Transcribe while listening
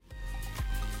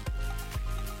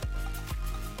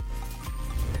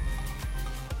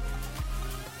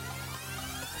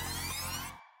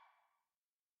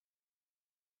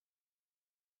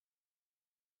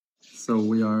So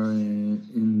we are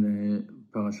in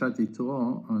Parashat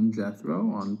Yitro on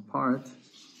Jethro, on part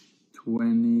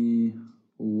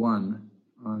 21,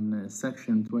 on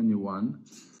section 21.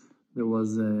 There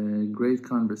was a great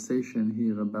conversation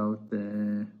here about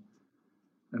Moshe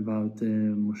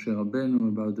Rabbeinu,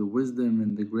 about the wisdom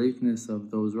and the greatness of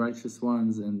those righteous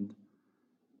ones, and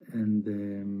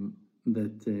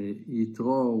that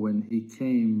Yitro, when he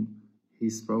came, he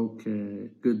spoke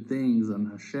good things on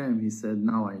Hashem. He said,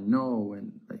 "Now I know,"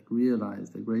 and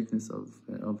realized the greatness of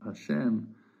Hashem.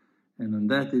 And on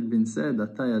that it been said,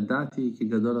 "Ata yadati ki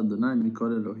gadol Adonai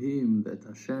mikol Elohim," that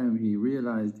Hashem, he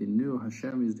realized, he knew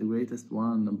Hashem is the greatest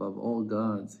one above all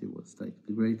gods. He was the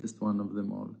greatest one of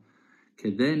them all.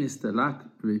 Kedei nistelak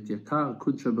v'yityakar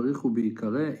kudsha barichu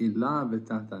b'yikare ilah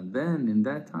v'tata. Then, in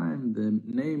that time, the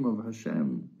name of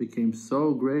Hashem became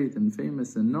so great and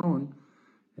famous and known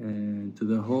to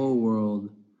the whole world.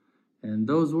 And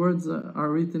those words are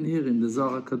written here in the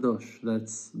Zohar Kadosh.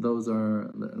 Those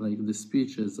are like the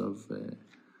speeches of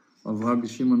Rabbi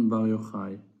Shimon Bar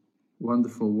Yochai.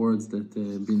 Wonderful words that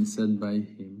have been said by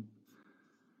him.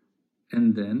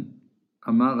 And then,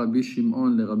 Amar Rabbi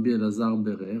Shimon le Rabbi Elazar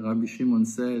Bere. Rabbi Shimon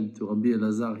said to Rabbi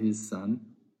Elazar, his son,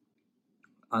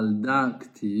 Al da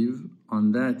ktiv,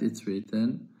 on that it's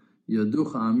written,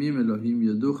 Yoducha amim Elohim,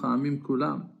 Yoducha amim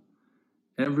kulam.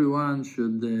 Everyone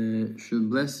should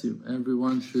bless you.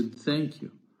 Everyone should thank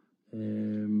you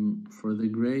for the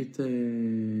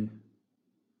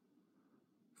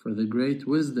great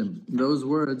wisdom. Those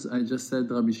words I just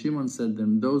said, Rabbi Shimon said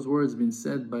them. Those words been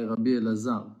said by Rabbi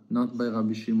Elazar, not by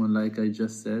Rabbi Shimon, like I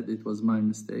just said. It was my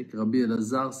mistake. Rabbi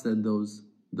Elazar said those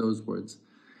words,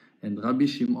 and Rabbi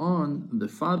Shimon, the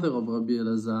father of Rabbi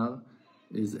Elazar,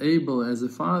 is able as a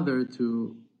father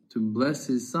to bless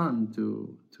his son,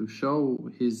 to show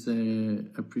his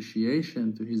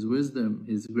appreciation to his wisdom,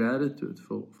 his gratitude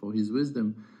for his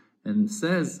wisdom, and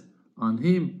says on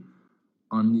him,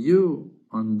 on you,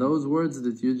 on those words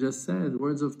that you just said,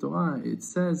 words of Torah, it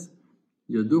says,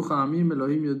 Yoducha amim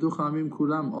Elohim, Yoducha amim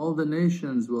kulam. All the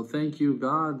nations will thank you,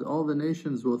 God. All the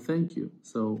nations will thank you.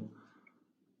 So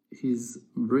he's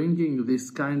bringing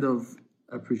this kind of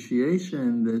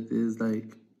appreciation that is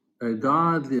like a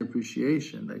godly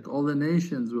appreciation, like all the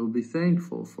nations will be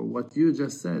thankful for what you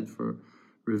just said, for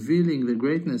revealing the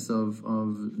greatness of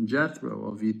Jethro,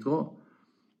 of Yitro,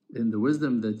 in the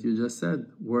wisdom that you just said,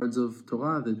 words of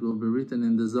Torah that will be written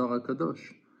in the Zohar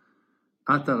Kadosh.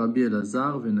 Ata Rabbi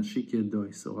Elazar v'nashik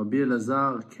yedoi. So Rabbi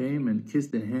Elazar came and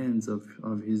kissed the hands of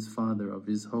his father, of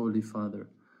his holy father.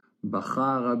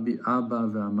 Bacha Rabbi Abba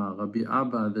ve'amar. Rabbi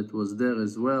Abba, that was there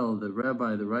as well, the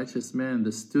rabbi, the righteous man,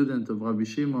 the student of Rabbi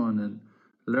Shimon and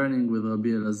learning with Rabbi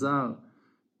Elazar,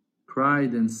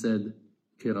 cried and said,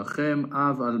 Kerachem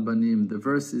av al banim. The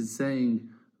verse is saying,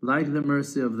 like the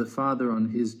mercy of the father on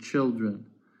his children.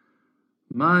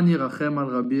 Man yirachem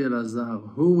al Rabbi Elazar.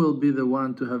 Who will be the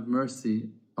one to have mercy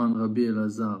on Rabbi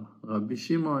Elazar? Rabbi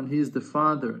Shimon, he is the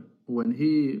father. When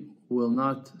he will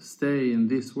not stay in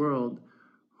this world,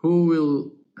 who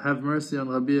will have mercy on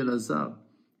Rabbi Elazar?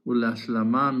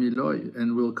 Ul'ashlama miloi,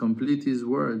 and will complete his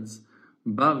words.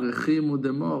 Bar rechim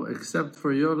udemor, except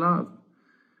for your love.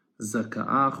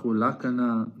 Zaka'ach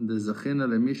ulakana, de zachina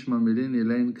lemishma milin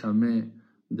ilein kameh,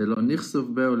 de lo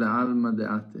nichsuf beo le'alma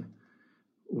de'ate.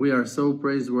 We are so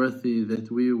praiseworthy that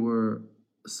we were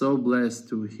so blessed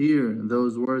to hear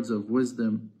those words of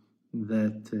wisdom,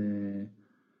 that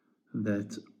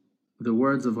the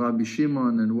words of Rabbi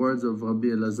Shimon and words of Rabbi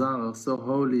Elazar are so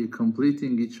holy,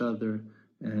 completing each other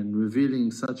and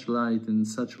revealing such light and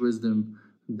such wisdom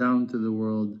down to the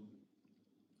world.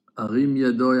 Arim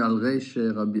yadoi al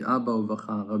reishe Rabbi Abba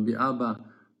uvacha. Rabbi Abba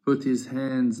put his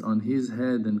hands on his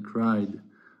head and cried.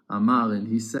 Amar, and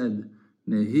he said,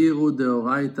 Nehiru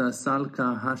deoraita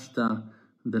salka hashta.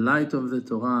 The light of the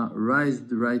Torah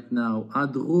rised right now.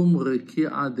 Adrum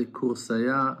reki'a de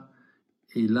kursaya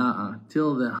ila'a,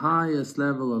 till the highest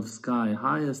level of sky,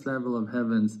 highest level of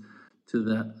heavens, to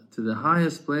the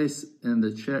highest place in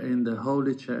the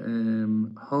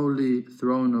holy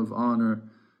throne of honor,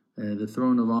 the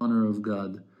throne of honor of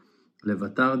God.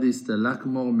 Levatardis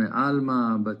telakmor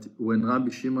me'alma. But when Rabbi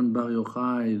Shimon Bar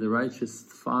Yochai, the righteous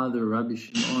father, Rabbi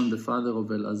Shimon, the father of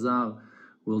Elazar,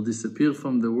 will disappear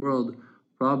from the world,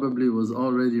 probably was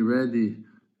already ready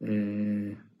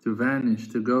to vanish,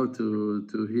 to go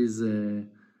to his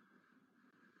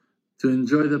to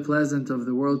enjoy the pleasant of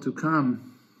the world to come.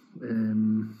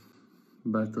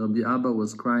 But Rabbi Abba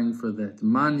was crying for that.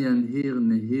 Man yanhir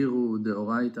nehiru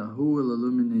deoraita. Who will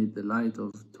illuminate the light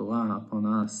of Torah upon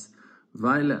us?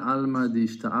 Vayle alma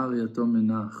dishta'ar yatom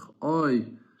menach. Oy,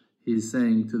 he's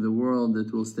saying to the world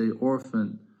that will stay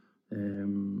orphan,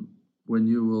 when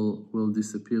you will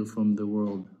disappear from the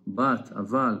world. But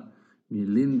aval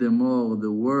milin demor,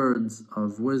 the words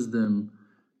of wisdom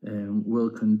will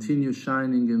continue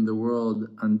shining in the world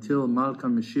until Malka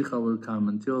Mashiach will come,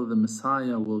 until the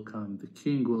Messiah will come, the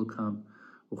King will come.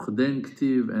 Uchden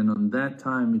ktiv, and on that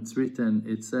time it's written,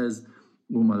 it says,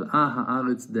 Umal'ah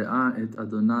ha'aretz de'ah et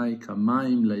Adonai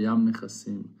kamayim layam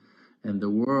mechasim. And the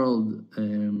world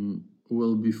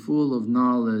will be full of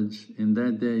knowledge in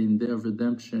that day, in day of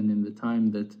redemption, in the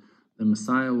time that the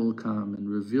Messiah will come and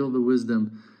reveal the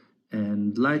wisdom.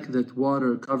 And like that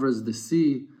water covers the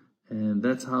sea, and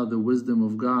that's how the wisdom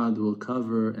of God will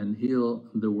cover and heal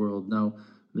the world. Now,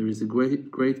 there is a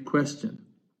great question.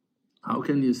 How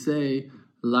can you say,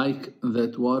 like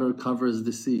that water covers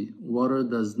the sea? Water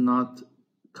does not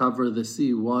cover the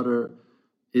sea. Water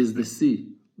is the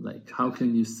sea. Like, how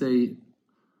can you say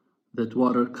that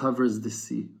water covers the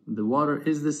sea? The water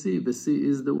is the sea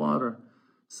is the water.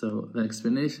 So the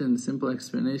explanation, the simple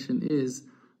explanation is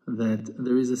that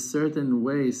there is a certain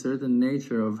way, certain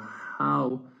nature of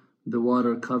how the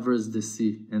water covers the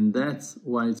sea. And that's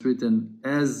why it's written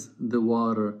as the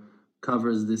water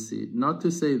covers the sea. Not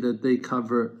to say that they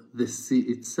cover the sea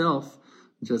itself,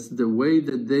 just the way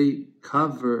that they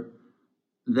cover,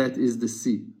 that is the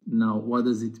sea. Now, what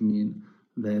does it mean?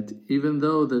 That even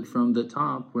though that from the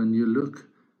top, when you look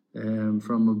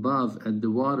from above at the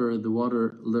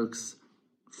water looks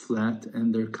flat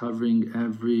and they're covering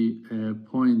every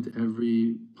point,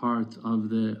 every part of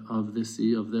the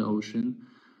sea, of the ocean.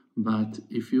 But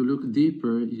if you look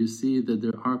deeper, you see that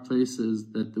there are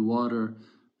places that the water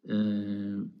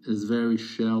is very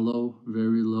shallow,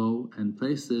 very low, and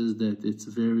places that it's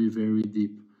very, very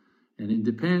deep. And it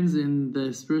depends in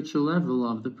the spiritual level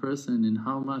of the person, in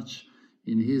how much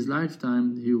in his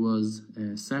lifetime he was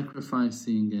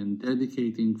sacrificing and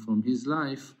dedicating from his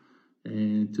life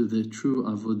to the true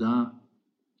avodah,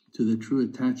 to the true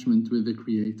attachment with the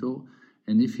Creator.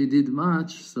 And if he did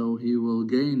much, so he will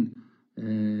gain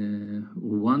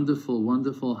wonderful,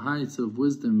 wonderful heights of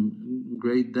wisdom,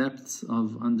 great depths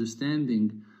of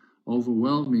understanding,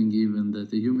 overwhelming even,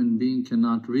 that a human being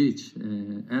cannot reach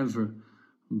ever.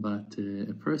 But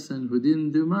a person who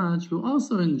didn't do much will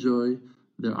also enjoy.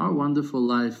 There are wonderful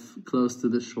life close to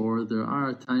the shore. There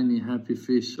are tiny happy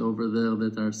fish over there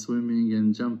that are swimming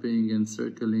and jumping and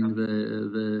circling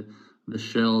the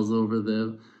shells over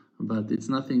there. But it's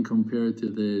nothing compared to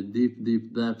the deep,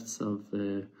 deep depths of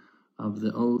the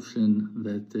ocean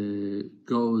that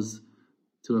goes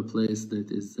to a place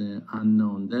that is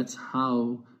unknown. That's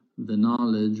how the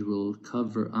knowledge will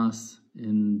cover us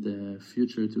in the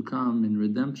future to come, in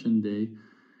Redemption Day.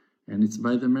 And it's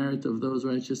by the merit of those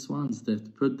righteous ones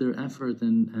that put their effort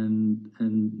and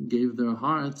gave their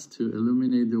hearts to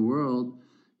illuminate the world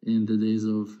in the days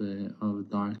of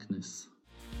darkness.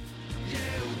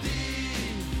 יהודי,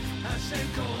 השם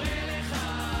קורא לך,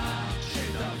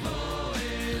 שתבוא